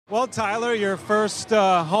Well, Tyler, your first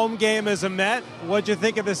home game as a Met. What'd you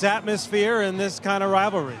think of this atmosphere and this kind of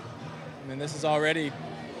rivalry? I mean, this is already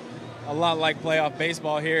a lot like playoff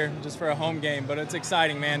baseball here, just for a home game. But it's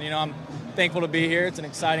exciting, man. I'm thankful to be here. It's an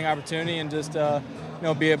exciting opportunity, and just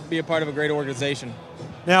be a part of a great organization.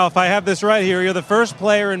 Now, if I have this right here, you're the first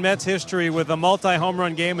player in Mets history with a multi-home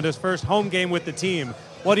run game in his first home game with the team.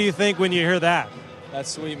 What do you think when you hear that?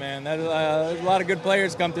 That's sweet, man. There's a lot of good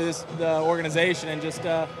players come to this organization, and just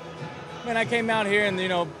I came out here and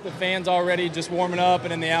the fans already just warming up,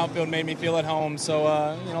 and in the outfield made me feel at home. So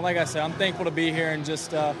like I said, I'm thankful to be here, and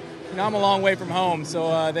just I'm a long way from home,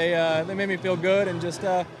 so they made me feel good, and just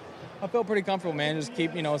I feel pretty comfortable, man. Just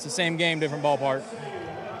keep it's the same game, different ballpark.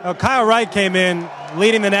 Now, Kyle Wright came in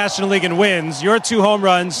leading the National League in wins. Your 2 home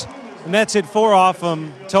runs, the Mets hit 4 off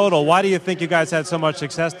him total. Why do you think you guys had so much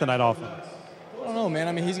success tonight off him? I don't know, man.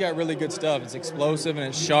 I mean, he's got really good stuff. It's explosive and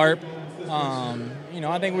it's sharp.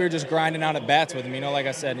 I think we were just grinding out at bats with him. Like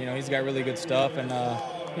I said, he's got really good stuff, and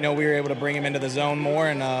we were able to bring him into the zone more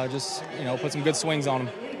and just put some good swings on him.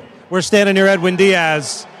 We're standing near Edwin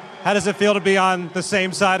Diaz. How does it feel to be on the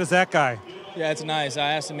same side as that guy? Yeah, it's nice.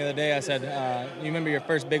 I asked him the other day, I said, you remember your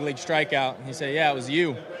first big league strikeout? And he said, yeah, it was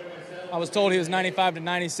you. I was told he was 95 to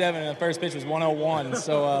 97, and the first pitch was 101.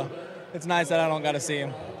 So it's nice that I don't got to see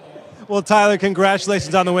him. Well, Tyler,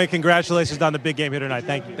 congratulations on the win. Congratulations on the big game here tonight.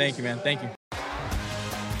 Thank you. Thank you, man. Thank you.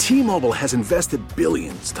 T-Mobile has invested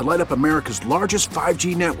billions to light up America's largest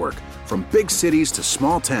 5G network, from big cities to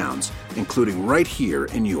small towns, including right here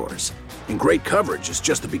in yours. And great coverage is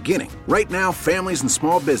just the beginning. Right now, families and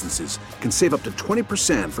small businesses can save up to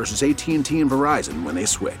 20% versus AT&T and Verizon when they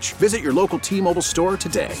switch. Visit your local T-Mobile store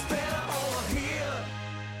today.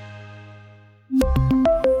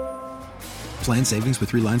 Plan savings with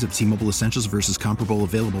 3 lines of T-Mobile Essentials versus comparable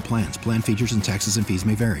available plans. Plan features and taxes and fees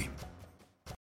may vary.